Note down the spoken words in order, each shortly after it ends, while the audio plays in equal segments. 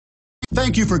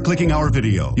Thank you for clicking our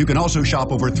video. You can also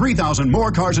shop over 3,000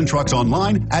 more cars and trucks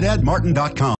online at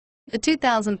edmartin.com. The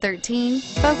 2013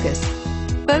 Focus.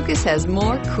 Focus has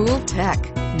more cool tech,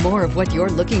 more of what you're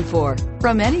looking for.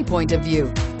 From any point of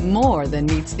view, more than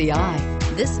meets the eye.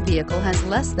 This vehicle has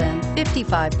less than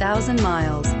 55,000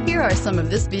 miles. Here are some of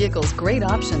this vehicle's great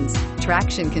options: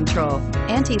 traction control,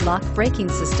 anti-lock braking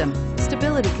system,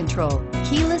 stability control,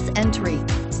 keyless entry,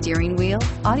 steering wheel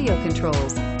audio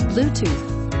controls,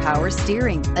 Bluetooth, power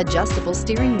steering, adjustable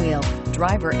steering wheel,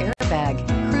 driver airbag,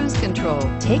 cruise control.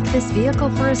 Take this vehicle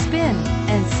for a spin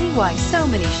and see why so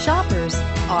many shoppers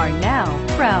are now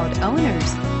proud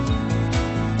owners.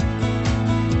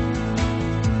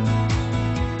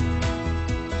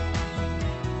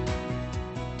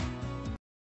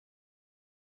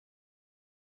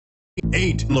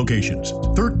 Eight locations,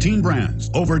 13 brands,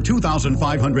 over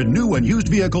 2,500 new and used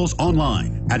vehicles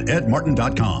online at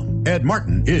edmartin.com. Ed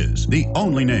Martin is the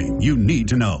only name you need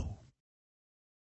to know.